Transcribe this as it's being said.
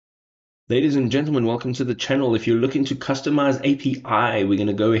Ladies and gentlemen, welcome to the channel. If you're looking to customize API, we're going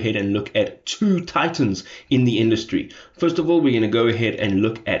to go ahead and look at two titans in the industry. First of all, we're going to go ahead and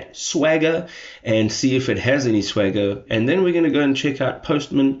look at Swagger and see if it has any swagger. And then we're going to go and check out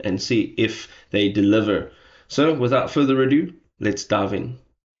Postman and see if they deliver. So without further ado, let's dive in.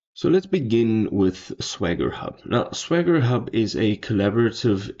 So let's begin with Swaggerhub. Now, Swaggerhub is a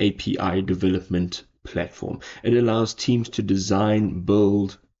collaborative API development platform. It allows teams to design,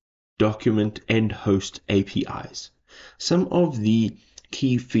 build, document, and host APIs. Some of the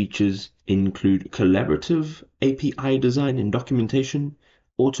key features include collaborative API design and documentation,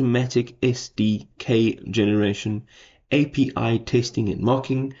 automatic SDK generation, API testing and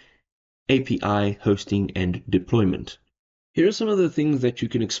mocking, API hosting and deployment. Here are some of the things that you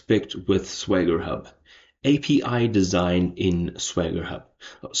can expect with Swaggerhub. API design in Swaggerhub.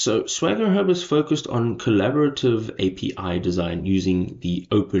 So Swaggerhub is focused on collaborative API design using the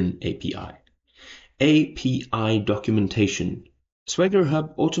OpenAPI. API documentation.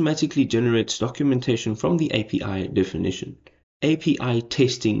 Swaggerhub automatically generates documentation from the API definition. API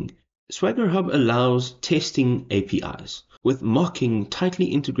testing. Swaggerhub allows testing APIs, with mocking tightly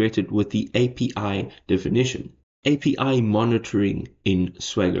integrated with the API definition. API monitoring in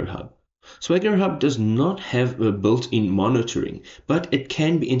Swaggerhub. Swaggerhub does not have a built-in monitoring, but it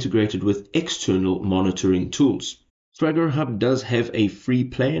can be integrated with external monitoring tools. Swaggerhub does have a free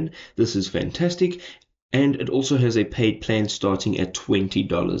plan. This is fantastic, and it also has a paid plan starting at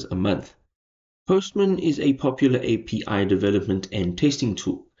 $20 a month. Postman is a popular API development and testing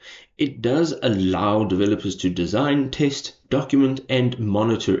tool. It does allow developers to design, test, document, and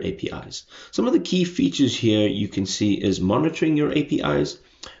monitor APIs. Some of the key features here you can see is monitoring your APIs,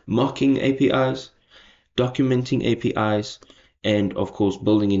 mocking APIs, documenting APIs, and of course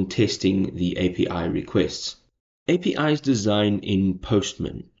building and testing the API requests. APIs design in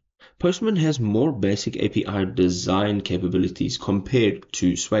Postman. Postman has more basic API design capabilities compared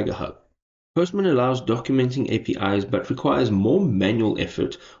to Swaggerhub. Postman allows documenting APIs but requires more manual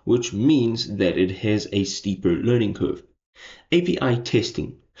effort, which means that it has a steeper learning curve. API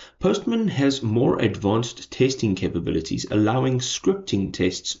testing. Postman has more advanced testing capabilities, allowing scripting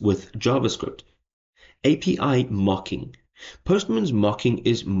tests with JavaScript. API mocking. Postman's mocking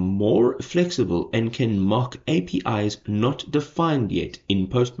is more flexible and can mock APIs not defined yet in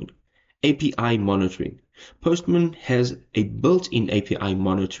Postman. API monitoring. Postman has a built-in API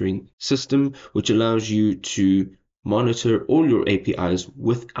monitoring system which allows you to monitor all your APIs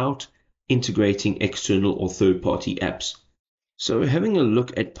without integrating external or third-party apps. So having a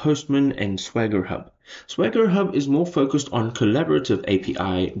look at Postman and Swaggerhub. Swaggerhub is more focused on collaborative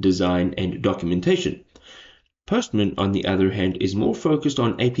API design and documentation. Postman, on the other hand, is more focused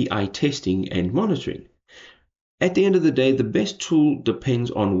on API testing and monitoring. At the end of the day, the best tool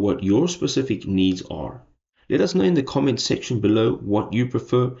depends on what your specific needs are. Let us know in the comments section below what you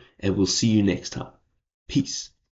prefer, and we'll see you next time. Peace.